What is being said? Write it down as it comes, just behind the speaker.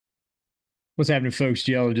What's happening, folks?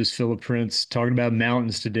 Geologist Philip Prince talking about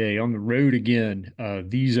mountains today on the road again.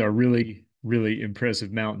 These are really, really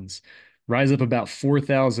impressive mountains. Rise up about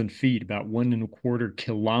 4,000 feet, about 1.25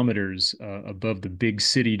 kilometers above the big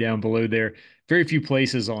city down below there. Very few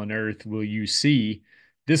places on Earth will you see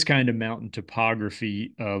this kind of mountain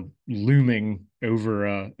topography looming over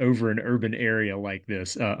an urban area like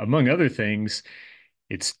this. Among other things,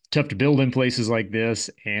 it's tough to build in places like this,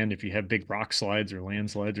 and if you have big rock slides or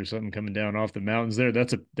landslides or something coming down off the mountains there,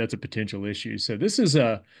 that's a potential issue. So this is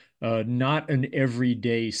a not an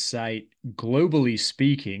everyday sight, globally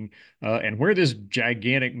speaking, and where this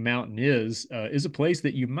gigantic mountain is a place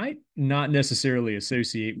that you might not necessarily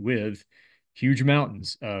associate with huge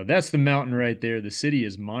mountains. That's the mountain right there. The city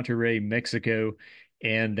is Monterrey, Mexico.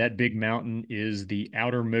 And that big mountain is the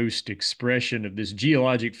outermost expression of this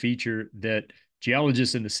geologic feature that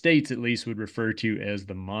geologists in the States, at least, would refer to as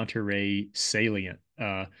the Monterey salient.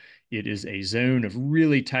 It is a zone of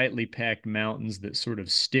really tightly packed mountains that sort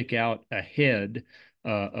of stick out ahead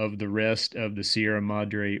of the rest of the Sierra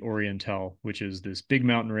Madre Oriental, which is this big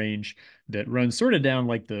mountain range that runs sort of down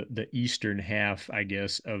like the eastern half, I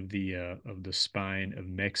guess, of the spine of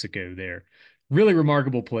Mexico there. Really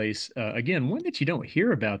remarkable place. Again, one that you don't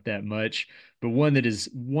hear about that much, but one that is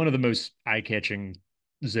one of the most eye-catching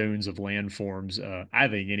zones of landforms, I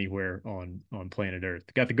think, anywhere on planet Earth.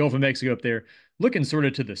 Got the Gulf of Mexico up there, looking sort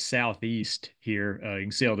of to the southeast here. You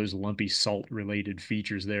can see all those lumpy salt-related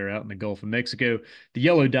features there out in the Gulf of Mexico. The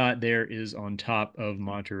yellow dot there is on top of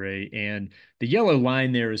Monterey, and the yellow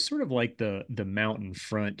line there is sort of like the mountain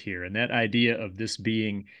front here. And that idea of this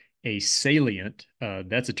being a salient,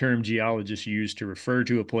 that's a term geologists use to refer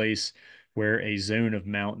to a place where a zone of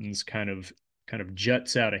mountains kind of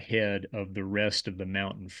juts out ahead of the rest of the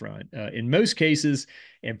mountain front. In most cases,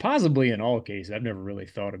 and possibly in all cases, I've never really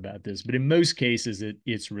thought about this, but in most cases,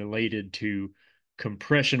 it's related to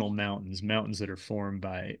compressional mountains, mountains that are formed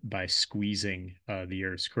by squeezing the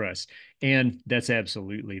Earth's crust, and that's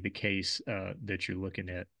absolutely the case that you're looking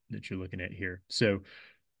at here. So,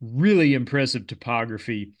 really impressive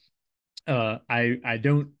topography. I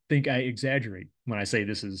don't think I exaggerate when I say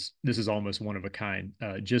this is almost one of a kind.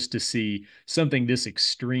 Just to see something this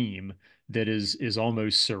extreme that is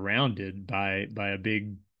almost surrounded by a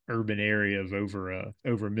big urban area of over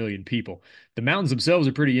a million people. The mountains themselves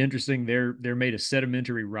are pretty interesting. They're made of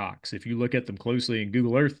sedimentary rocks. If you look at them closely in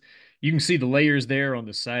Google Earth, you can see the layers there on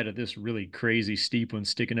the side of this really crazy steep one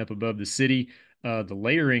sticking up above the city. The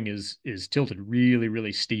layering is tilted really,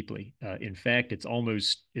 really steeply. In fact, it's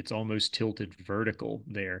almost tilted vertical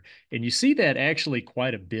there, and you see that actually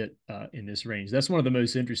quite a bit in this range. That's one of the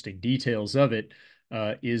most interesting details of it,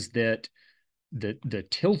 is that the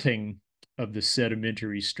tilting of the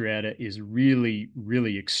sedimentary strata is really,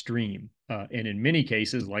 really extreme, and in many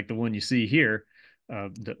cases, like the one you see here.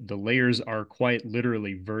 The layers are quite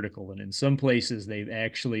literally vertical, and in some places they've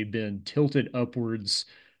actually been tilted upwards,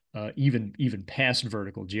 even past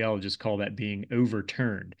vertical. Geologists call that being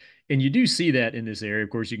overturned. And you do see that in this area. Of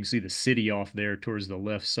course, you can see the city off there towards the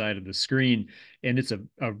left side of the screen. And it's a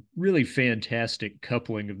really fantastic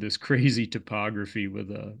coupling of this crazy topography with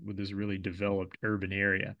this really developed urban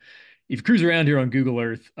area. If you cruise around here on Google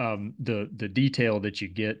Earth, the detail that you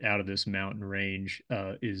get out of this mountain range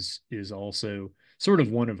is also sort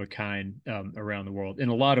of one of a kind around the world. In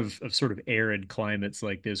a lot of sort of arid climates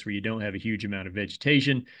like this, where you don't have a huge amount of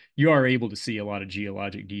vegetation, you are able to see a lot of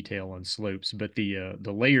geologic detail on slopes. But the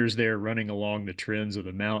layers there running along the trends of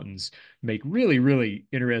the mountains make really, really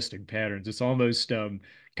interesting patterns. It's almost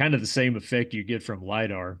kind of the same effect you get from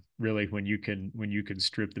lidar, really, when you can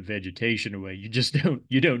strip the vegetation away.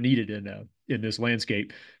 You don't need it in this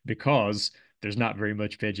landscape, because there's not very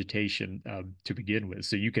much vegetation to begin with.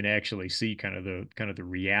 So you can actually see kind of the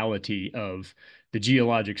reality of the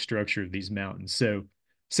geologic structure of these mountains. So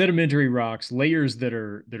sedimentary rocks, layers that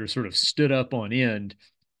are sort of stood up on end.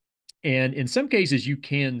 And in some cases, you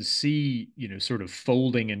can see, sort of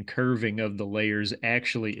folding and curving of the layers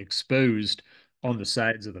actually exposed on the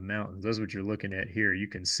sides of the mountains. That's what you're looking at here. You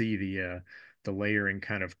can see the layering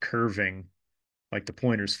kind of curving, like the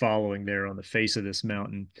pointers following there on the face of this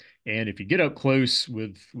mountain. And if you get up close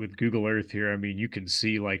with Google Earth here, I mean, you can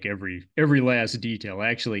see like every last detail,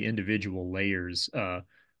 actually individual layers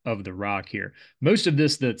of the rock here. Most of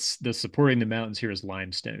this that's supporting the mountains here is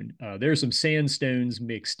limestone. There are some sandstones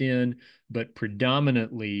mixed in, but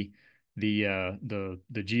predominantly the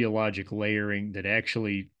geologic layering that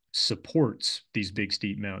actually supports these big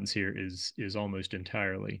steep mountains here is almost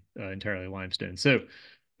entirely limestone. So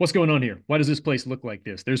what's going on here? Why does this place look like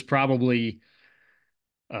this? There's probably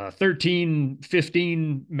 13,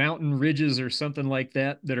 15 mountain ridges or something like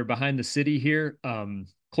that are behind the city here.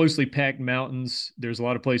 Closely packed mountains. There's a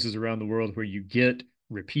lot of places around the world where you get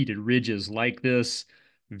repeated ridges like this.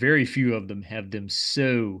 Very few of them have them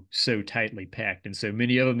so tightly packed. And so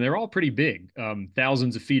many of them, they're all pretty big,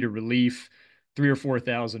 thousands of feet of relief, 3 or 4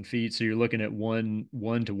 thousand feet. So you're looking at one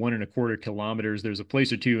to 1.25 kilometers. There's a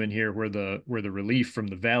place or two in here where the relief from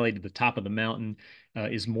the valley to the top of the mountain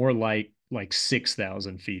is more like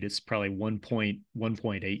 6,000 feet. It's probably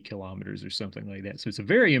 1.8 kilometers or something like that. So it's a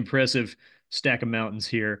very impressive stack of mountains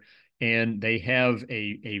here. And they have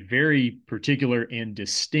a very particular and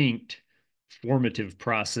distinct formative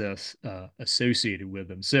process associated with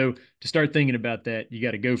them. So to start thinking about that, you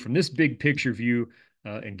got to go from this big picture view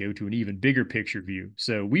and go to an even bigger picture view.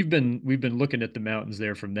 So we've been looking at the mountains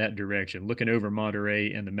there from that direction, looking over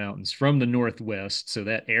Monterrey and the mountains from the northwest. So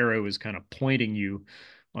that arrow is kind of pointing you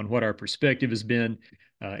on what our perspective has been.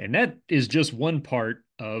 And that is just one part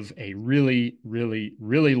of a really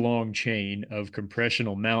long chain of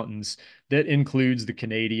compressional mountains that includes the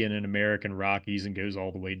Canadian and American Rockies and goes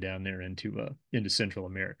all the way down there into Central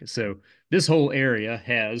America. So this whole area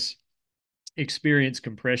has experienced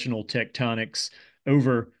compressional tectonics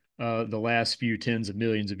over the last few tens of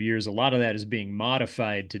millions of years. A lot of that is being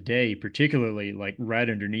modified today, particularly like right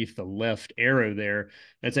underneath the left arrow there.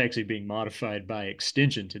 That's actually being modified by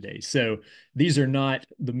extension today. So these are not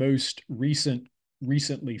the most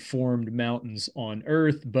recently formed mountains on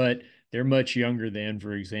Earth, but they're much younger than,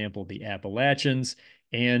 for example, the Appalachians.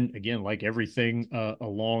 And again, like everything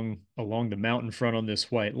along the mountain front on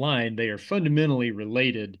this white line, they are fundamentally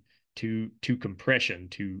related to compression,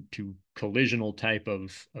 to collisional type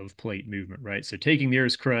of plate movement, right? So taking the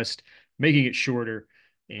Earth's crust, making it shorter,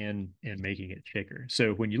 and making it thicker.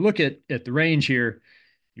 So when you look at the range here,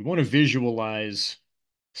 you want to visualize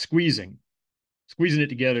squeezing it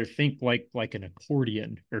together. Think like an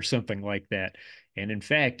accordion or something like that. And in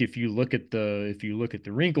fact, if you look at the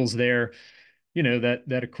wrinkles there,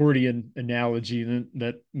 that accordion analogy,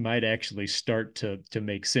 that might actually start to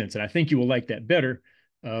make sense. And I think you will like that better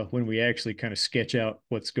when we actually kind of sketch out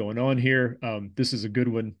what's going on here. This is a good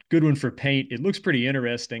one for paint. It looks pretty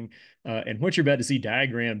interesting. And what you're about to see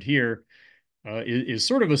diagrammed here is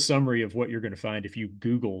sort of a summary of what you're going to find if you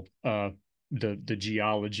Google the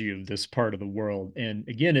geology of this part of the world. And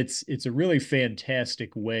again, it's a really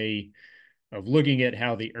fantastic way of looking at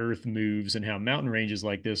how the earth moves and how mountain ranges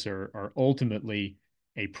like this are ultimately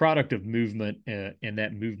a product of movement, and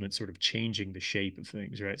that movement sort of changing the shape of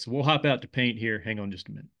things, right? So we'll hop out to paint here. Hang on just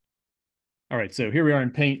a minute. All right, so here we are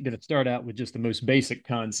in paint. Going to start out with just the most basic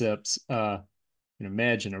concepts. And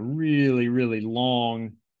imagine a really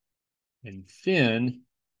long and thin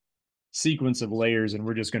sequence of layers, and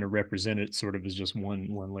we're just going to represent it sort of as just one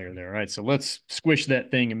layer there. All right, so let's squish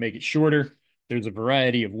that thing and make it shorter. There's a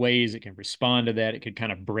variety of ways it can respond to that. It could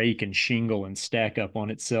kind of break and shingle and stack up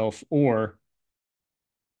on itself, or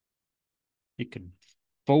it could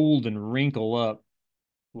fold and wrinkle up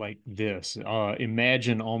like this.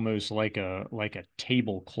 Imagine almost like a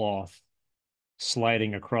tablecloth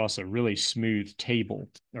sliding across a really smooth table,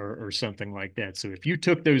 or something like that. So if you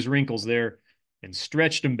took those wrinkles there and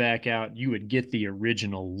stretched them back out, you would get the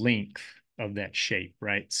original length of that shape,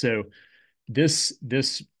 right? So this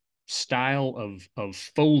style of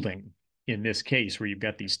folding in this case, where you've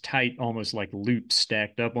got these tight, almost like loops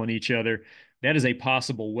stacked up on each other, that is a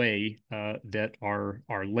possible way that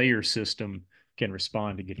our layer system can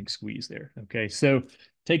respond to getting squeezed there. Okay, so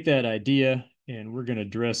take that idea and we're going to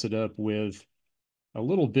dress it up with a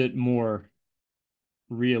little bit more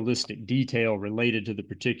realistic detail related to the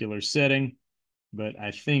particular setting, but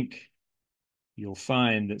I think you'll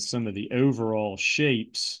find that some of the overall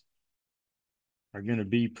shapes are going to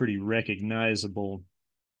be pretty recognizable.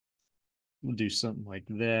 We'll do something like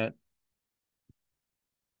that.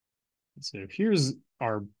 So here's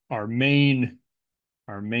our main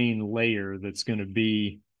layer that's going to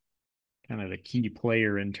be kind of the key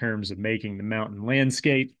player in terms of making the mountain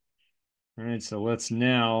landscape. All right, so let's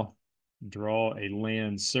now draw a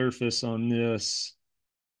land surface on this.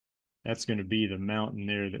 That's going to be the mountain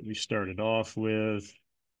there that we started off with.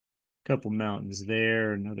 A couple mountains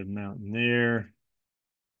there, another mountain there,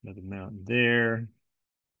 another mountain there,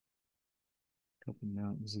 a couple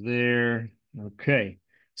mountains there. Okay,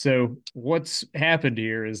 so what's happened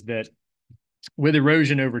here is that with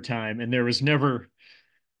erosion over time, and there was never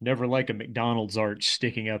like a McDonald's arch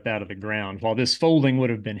sticking up out of the ground. While this folding would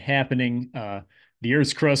have been happening, the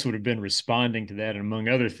Earth's crust would have been responding to that. And among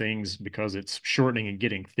other things, because it's shortening and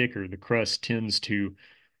getting thicker, the crust tends to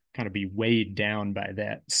kind of be weighed down by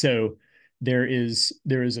that. So there is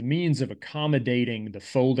a means of accommodating the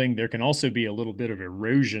folding. There can also be a little bit of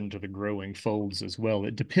erosion to the growing folds as well.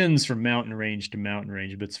 It depends from mountain range to mountain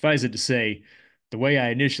range, but suffice it to say, the way I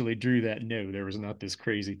initially drew that, no, there was not this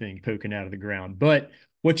crazy thing poking out of the ground. But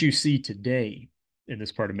what you see today in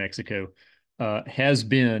this part of Mexico has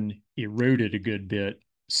been eroded a good bit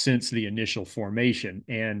since the initial formation.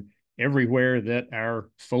 And everywhere that our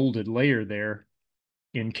folded layer there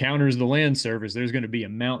encounters the land surface, there's going to be a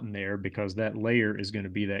mountain there because that layer is going to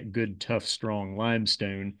be that good, tough, strong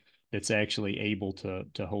limestone that's actually able to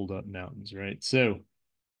hold up mountains, right? So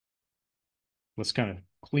let's kind of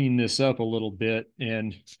clean this up a little bit,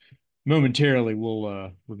 and momentarily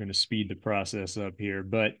we're going to speed the process up here,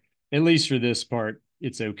 but at least for this part,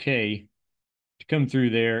 it's okay to come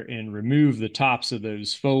through there and remove the tops of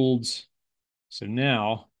those folds. So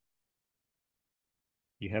now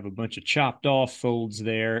you have a bunch of chopped off folds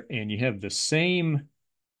there, and you have the same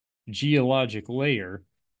geologic layer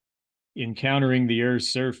encountering the Earth's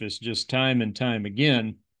surface just time and time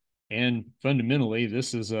again. And fundamentally,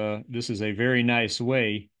 this is a very nice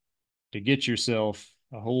way to get yourself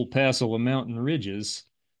a whole passel of mountain ridges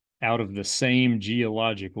out of the same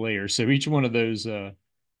geologic layer. So each one of those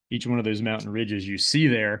mountain ridges you see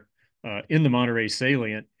there in the Monterrey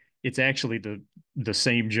salient, it's actually the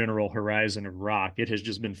same general horizon of rock. It has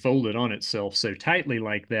just been folded on itself so tightly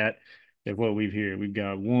like that that what we've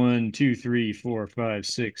got one, two, three, four, five,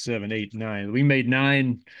 six, seven, eight, nine. We made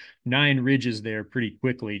nine ridges there pretty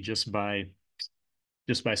quickly just by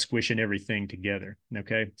squishing everything together.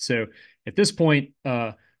 Okay, so at this point,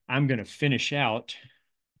 I'm going to finish out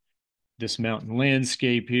this mountain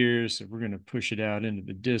landscape here. So we're going to push it out into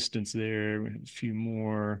the distance there. We have a few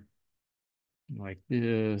more like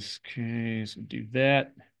this. Okay, so do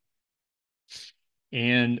that.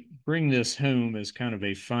 And bring this home as kind of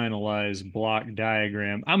a finalized block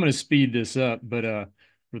diagram. I'm going to speed this up, but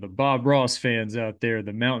for the Bob Ross fans out there,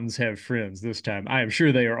 the mountains have friends this time. I am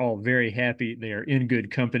sure they are all very happy. They are in good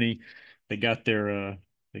company. They got their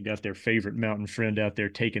favorite mountain friend out there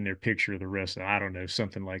taking their picture of the rest. I don't know,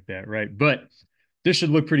 something like that, right? But this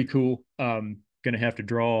should look pretty cool. Going to have to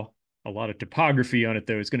draw a lot of topography on it,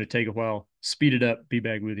 though. It's going to take a while. Speed it up. Be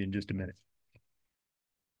back with you in just a minute.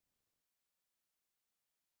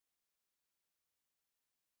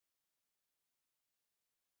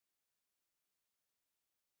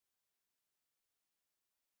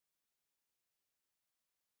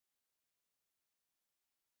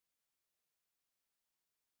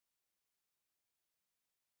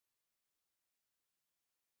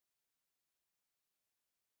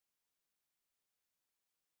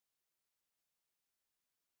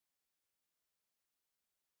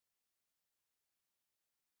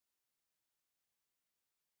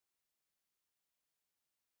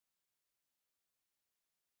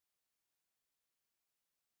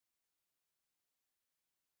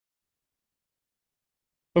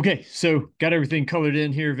 Okay, so got everything colored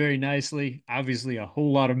in here very nicely. Obviously, a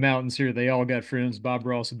whole lot of mountains here. They all got friends. Bob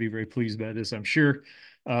Ross would be very pleased by this, I'm sure.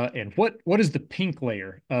 And what is the pink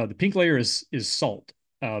layer? The pink layer is salt.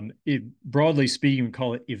 Broadly speaking, we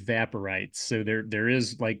call it evaporites. So there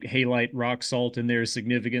is like halite rock salt in there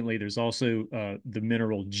significantly. There's also the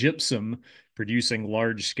mineral gypsum producing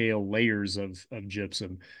large scale layers of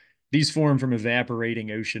gypsum. These form from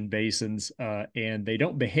evaporating ocean basins, and they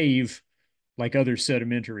don't behave like other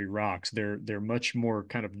sedimentary rocks. They're much more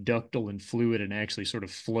kind of ductile and fluid and actually sort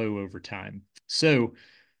of flow over time. So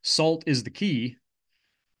salt is the key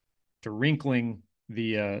to wrinkling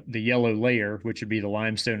the yellow layer, which would be the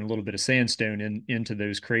limestone and a little bit of sandstone, into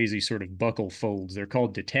those crazy sort of buckle folds. They're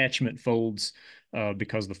called detachment folds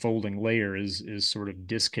because the folding layer is sort of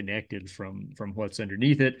disconnected from what's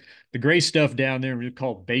underneath it. The gray stuff down there we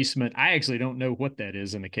call basement. I actually don't know what that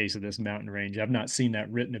is in the case of this mountain range. I've not seen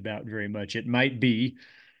that written about very much. It might be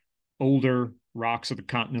older rocks of the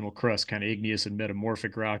continental crust, kind of igneous and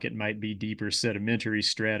metamorphic rock. It might be deeper sedimentary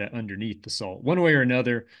strata underneath the salt. One way or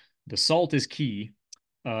another, the salt is key,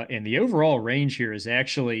 and the overall range here is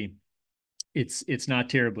actually it's not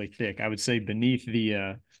terribly thick. I would say beneath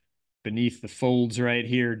the folds right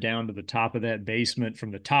here down to the top of that basement,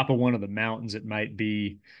 from the top of one of the mountains, it might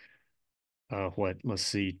be what, let's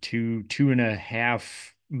see, two and a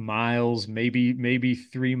half miles, maybe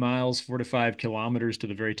 3 miles, 4 to 5 kilometers to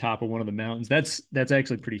the very top of one of the mountains. That's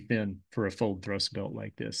actually pretty thin for a fold thrust belt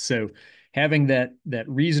like this. So having that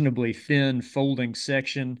reasonably thin folding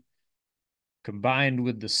section combined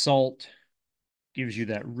with the salt gives you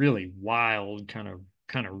that really wild kind of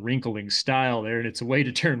wrinkling style there, and it's a way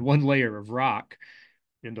to turn one layer of rock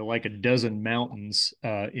into like a dozen mountains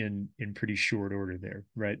in pretty short order there,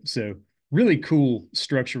 right? So really cool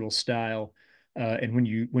structural style. And when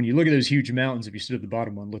you look at those huge mountains, if you stood at the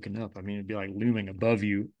bottom one looking up, I mean, it'd be like looming above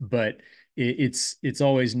you. But it's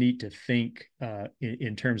always neat to think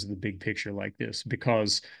in terms of the big picture like this,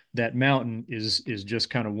 because that mountain is just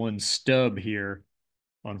kind of one stub here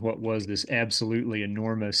on what was this absolutely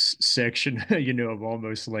enormous section, of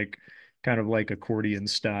almost like kind of like accordion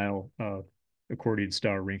style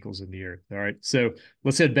wrinkles in the earth. All right, so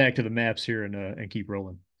let's head back to the maps here and keep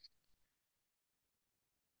rolling.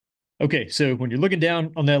 Okay, so when you're looking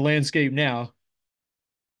down on that landscape now,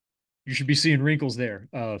 you should be seeing wrinkles there.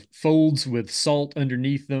 Folds with salt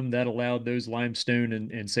underneath them that allowed those limestone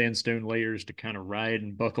and sandstone layers to kind of ride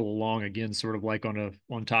and buckle along again, sort of like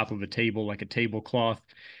on top of a table, like a tablecloth.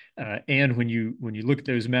 And when you look at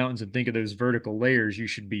those mountains and think of those vertical layers, you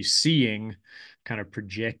should be seeing kind of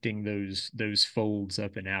projecting those folds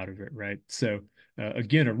up and out of it, right? So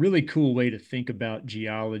again, a really cool way to think about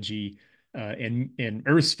geology and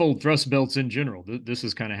Earth's fold thrust belts in general. This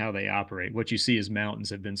is kind of how they operate. What you see as mountains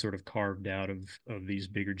have been sort of carved out of these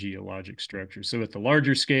bigger geologic structures. So at the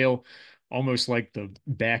larger scale, almost like the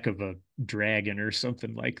back of a dragon or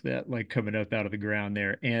something like that, like coming up out of the ground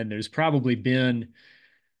there. And there's probably been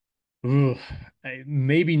Ooh,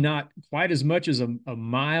 maybe not quite as much as a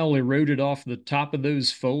mile eroded off the top of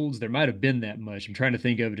those folds. There might have been that much. I'm trying to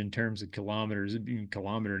think of it in terms of kilometers, it'd be a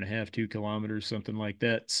kilometer and a half, 2 kilometers, something like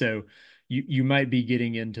that. So you might be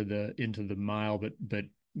getting into the mile, but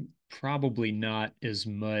probably not as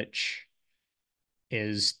much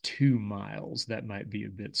as 2 miles. That might be a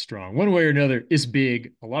bit strong. One way or another, it's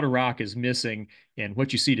big. A lot of rock is missing, and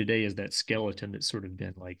what you see today is that skeleton that's sort of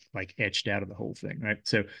been like etched out of the whole thing, right?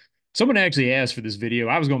 So someone actually asked for this video.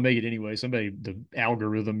 I was going to make it anyway. Somebody, the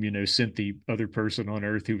algorithm, sent the other person on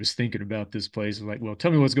Earth who was thinking about this place. Was like, well,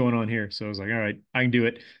 tell me what's going on here. So I was like, all right, I can do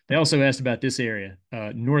it. They also asked about this area,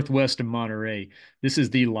 northwest of Monterrey. This is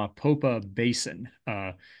the La Popa Basin.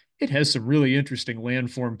 It has some really interesting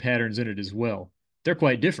landform patterns in it as well. They're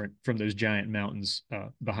quite different from those giant mountains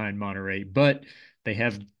behind Monterey, but they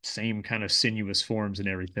have same kind of sinuous forms and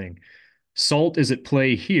everything. Salt is at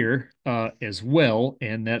play here as well,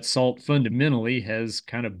 and that salt fundamentally has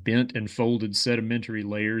kind of bent and folded sedimentary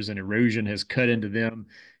layers, and erosion has cut into them.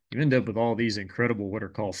 You end up with all these incredible what are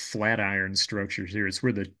called flat iron structures here. It's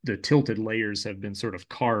where the tilted layers have been sort of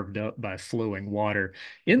carved up by flowing water.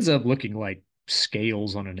 Ends up looking like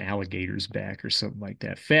scales on an alligator's back or something like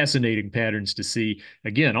that. Fascinating patterns to see.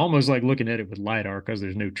 Again, almost like looking at it with LiDAR because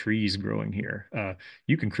there's no trees growing here.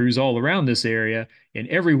 You can cruise all around this area, and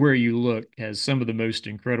everywhere you look has some of the most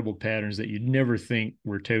incredible patterns that you'd never think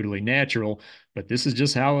were totally natural. But this is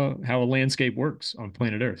just how a landscape works on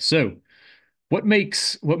planet Earth. So, what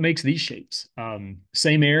makes these shapes?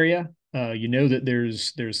 Same area. You know that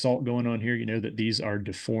there's salt going on here. You know that these are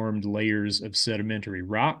deformed layers of sedimentary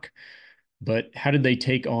rock. But how did they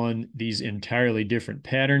take on these entirely different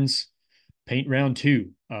patterns? Paint round two.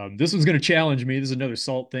 This one's going to challenge me. This is another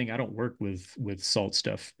salt thing. I don't work with salt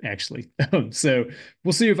stuff actually, so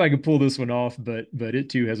we'll see if I can pull this one off. But it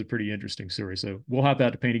too has a pretty interesting story. So we'll hop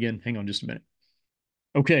out to paint again. Hang on just a minute.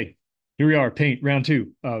 Okay, here we are. Paint round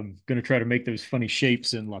two. Going to try to make those funny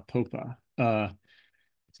shapes in La Popa. So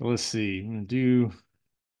let's see. I'm going to do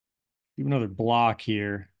another block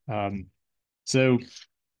here. So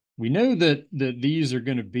we know that these are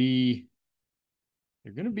going to be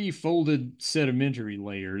they're going to be folded sedimentary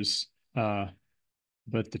layers, but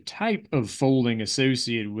the type of folding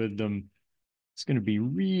associated with them is going to be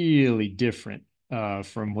really different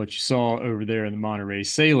from what you saw over there in the Monterey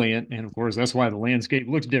salient. And of course, that's why the landscape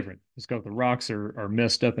looks different. It's because the rocks are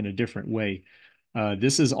messed up in a different way.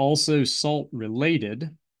 This is also salt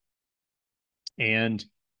related. And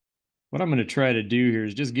what I'm going to try to do here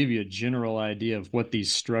is just give you a general idea of what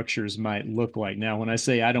these structures might look like. Now, when I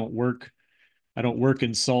say I don't work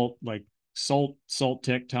in salt, like salt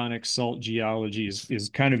tectonics, salt geology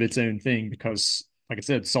is kind of its own thing because, like I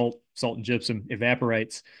said, salt and gypsum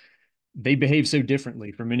evaporates. They behave so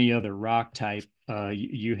differently from any other rock type.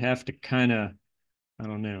 You have to kind of, I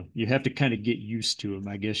don't know, you have to kind of get used to them,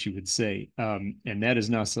 I guess you would say. And that is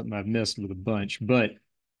not something I've messed with a bunch, but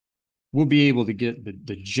we'll be able to get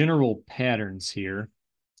the general patterns here.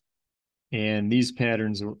 And these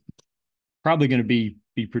patterns are probably going to be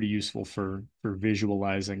pretty useful for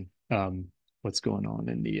visualizing what's going on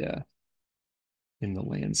in the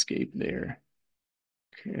landscape there.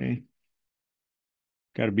 Okay,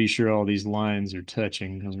 got to be sure all these lines are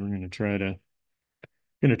touching because we're going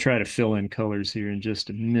to try to fill in colors here in just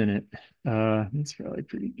a minute. That's probably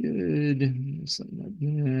pretty good. Something like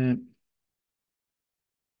that.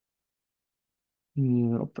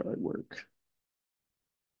 Yeah, that'll probably work.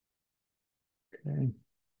 Okay.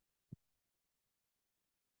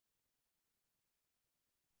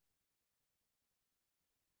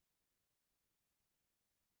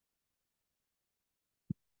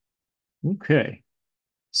 Okay.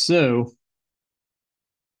 So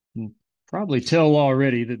you can probably tell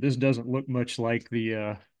already that this doesn't look much like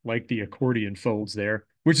the accordion folds there,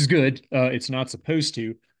 which is good. It's not supposed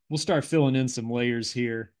to. We'll start filling in some layers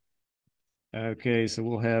here. Okay, so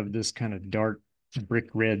we'll have this kind of dark brick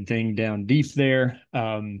red thing down deep there.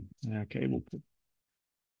 Okay, we'll put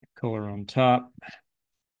color on top.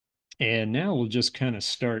 And now we'll just kind of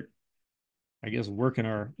start, I guess, working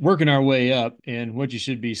our way up. And what you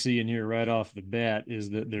should be seeing here right off the bat is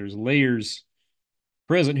that there's layers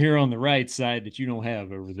present here on the right side that you don't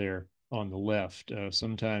have over there on the left.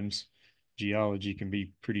 Sometimes geology can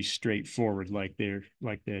be pretty straightforward like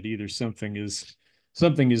that. Either something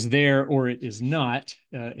is there or it is not.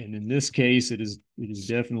 And in this case, it is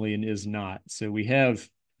definitely an is not. So we have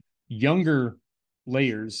younger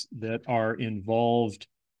layers that are involved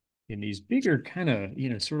in these bigger kind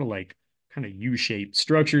of, sort of like kind of U-shaped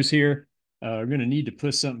structures here. We're going to need to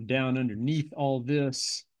put something down underneath all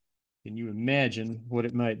this. Can you imagine what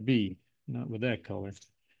it might be? Not with that color.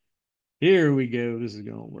 Here we go. This is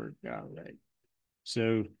going to work. All right.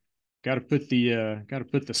 So got to put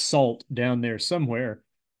the salt down there somewhere,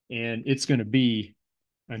 and it's going to be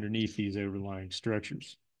underneath these overlying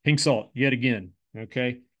structures. Pink salt yet again.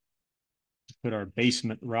 Okay. Put our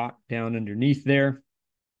basement rock down underneath there.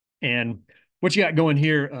 And what you got going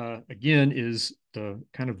here, again, is the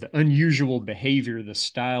kind of the unusual behavior, the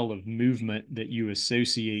style of movement that you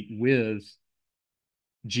associate with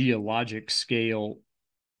geologic scale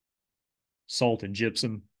salt and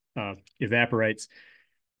gypsum evaporites.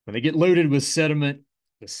 When they get loaded with sediment,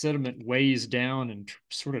 the sediment weighs down and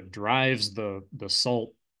sort of drives the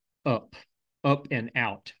salt up, up and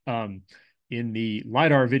out. In the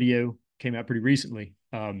LiDAR video, came out pretty recently,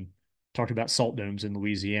 talked about salt domes in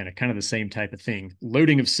Louisiana, kind of the same type of thing.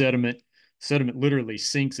 Loading of sediment, sediment literally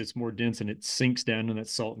sinks, it's more dense and it sinks down in that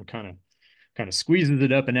salt and kind of squeezes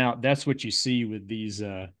it up and out. That's what you see with these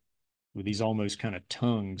almost kind of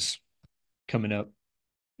tongues coming up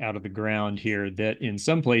out of the ground here that in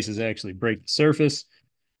some places actually break the surface.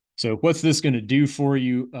 So what's this going to do for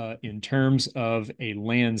you in terms of a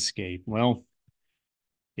landscape? Well,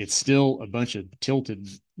 it's still a bunch of tilted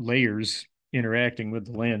layers interacting with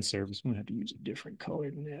the land surface. I'm going to have to use a different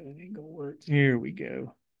color than that. It ain't going to work. Here we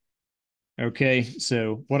go. Okay,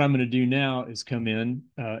 so what I'm going to do now is come in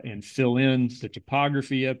and fill in the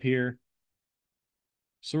topography up here,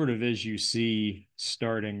 sort of as you see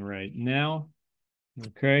starting right now.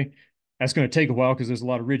 Okay. That's going to take a while because there's a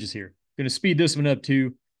lot of ridges here. Going to speed this one up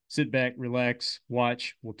too. Sit back, relax,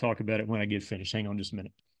 watch. We'll talk about it when I get finished. Hang on just a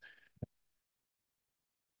minute.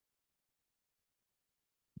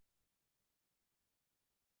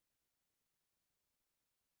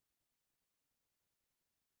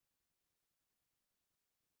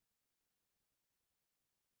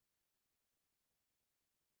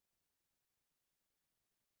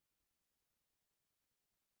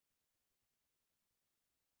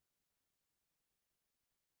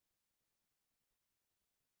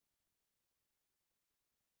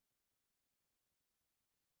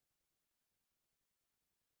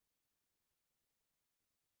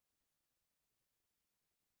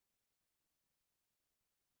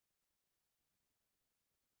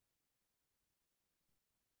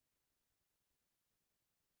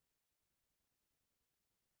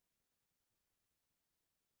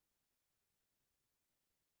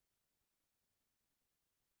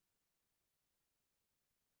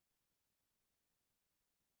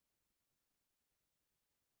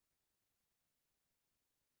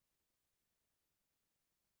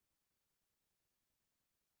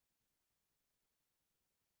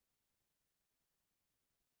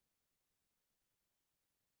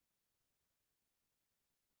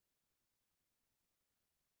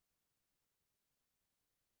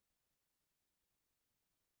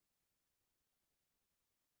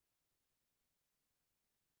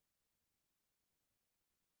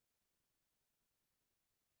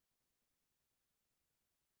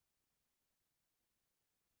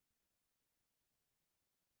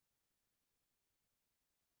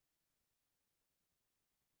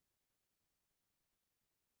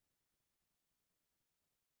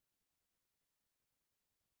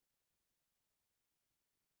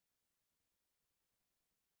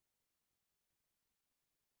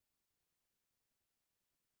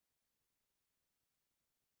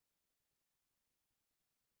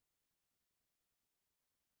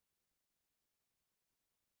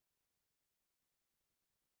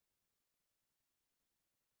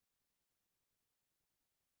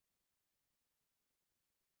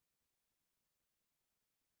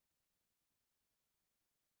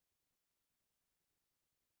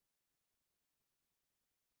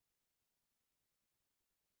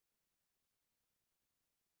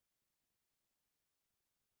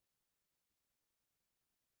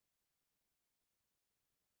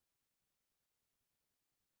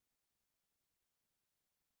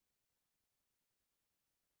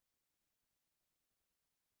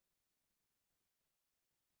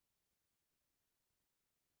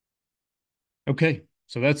 Okay,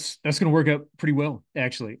 so that's going to work out pretty well,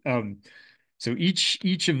 actually. So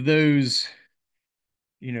each of those,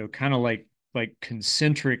 kind of like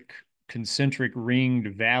concentric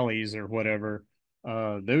ringed valleys or whatever,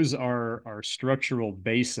 those are structural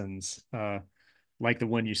basins, like the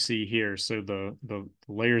one you see here. So the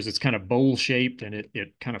layers, it's kind of bowl shaped and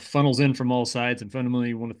it kind of funnels in from all sides. And fundamentally,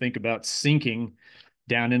 you want to think about sinking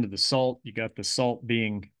down into the salt. You got the salt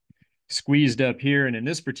being squeezed up here, and in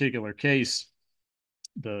this particular case,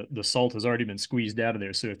 the salt has already been squeezed out of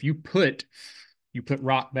there. So if you put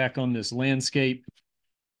rock back on this landscape,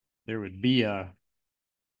 there would be a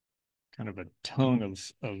kind of a tongue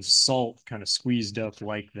of salt kind of squeezed up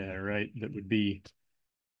like that, right? That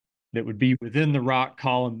would be within the rock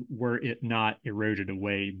column were it not eroded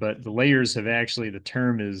away. But the layers have actually, the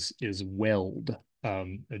term is weld.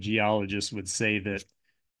 A geologist would say that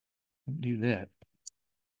do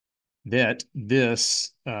that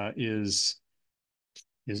this is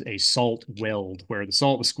a salt weld where the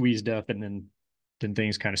salt was squeezed up and then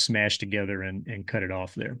things kind of smashed together and cut it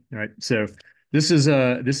off there. All right. So this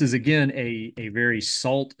is again a very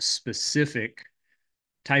salt specific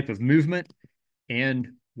type of movement.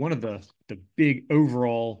 And one of the big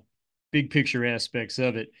overall big picture aspects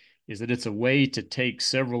of it is that it's a way to take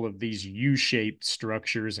several of these U-shaped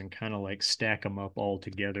structures and kind of like stack them up all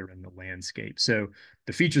together in the landscape. So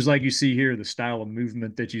the features like you see here, the style of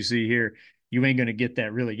movement that you see here, you ain't going to get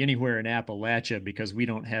that really anywhere in Appalachia because we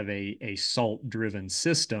don't have a salt driven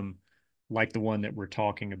system like the one that we're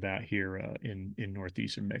talking about here in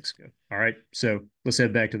northeastern Mexico. All right, so let's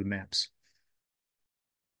head back to the maps.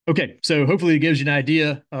 Okay, so hopefully it gives you an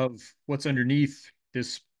idea of what's underneath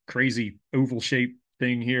this crazy oval shaped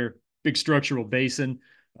thing here. Big structural basin.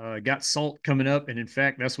 Got salt coming up, and in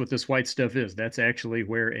fact, that's what this white stuff is. That's actually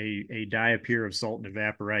where a diapir of salt and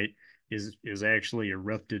evaporite is actually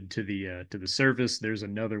erupted to the surface. There's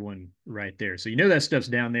another one right there. So you know that stuff's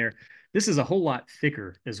down there. This is a whole lot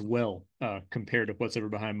thicker as well compared to what's ever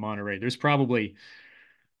behind Monterrey. There's probably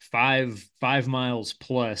 5 miles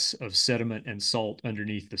plus of sediment and salt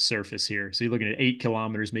underneath the surface here. So you're looking at 8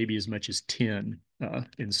 kilometers, maybe as much as 10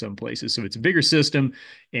 in some places. So it's a bigger system,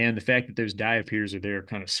 and the fact that those diapirs are there,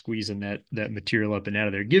 kind of squeezing that material up and out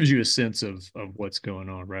of there, gives you a sense of what's going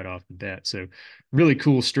on right off the bat. So really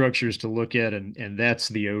cool structures to look at, and that's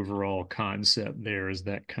the overall concept. There is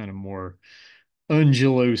that kind of more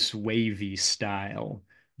undulose, wavy style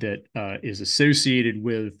that is associated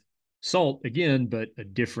with salt again, but a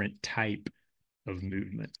different type of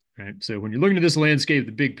movement, right? So when you're looking at this landscape,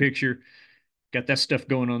 the big picture, got that stuff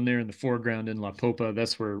going on there in the foreground in La Popa.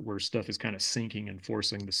 That's where stuff is kind of sinking and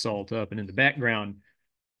forcing the salt up. And in the background,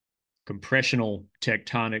 compressional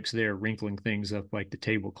tectonics there, wrinkling things up like the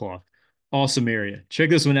tablecloth. Awesome area. Check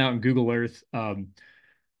this one out in Google Earth.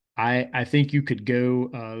 I think you could go.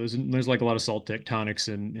 There's like a lot of salt tectonics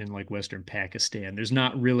in like Western Pakistan. There's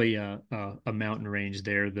not really a mountain range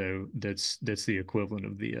there though. That's the equivalent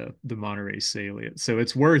of the Monterey Salient. So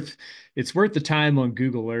it's worth the time on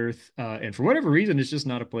Google Earth. And for whatever reason, it's just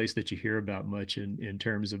not a place that you hear about much in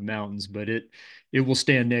terms of mountains. But it will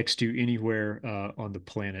stand next to anywhere on the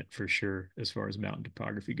planet for sure as far as mountain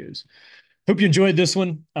topography goes. Hope you enjoyed this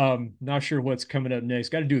one. Not sure what's coming up next.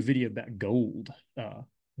 Got to do a video about gold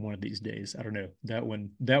one of these days. I don't know. That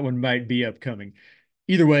one might be upcoming.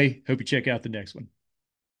 Either way, hope you check out the next one.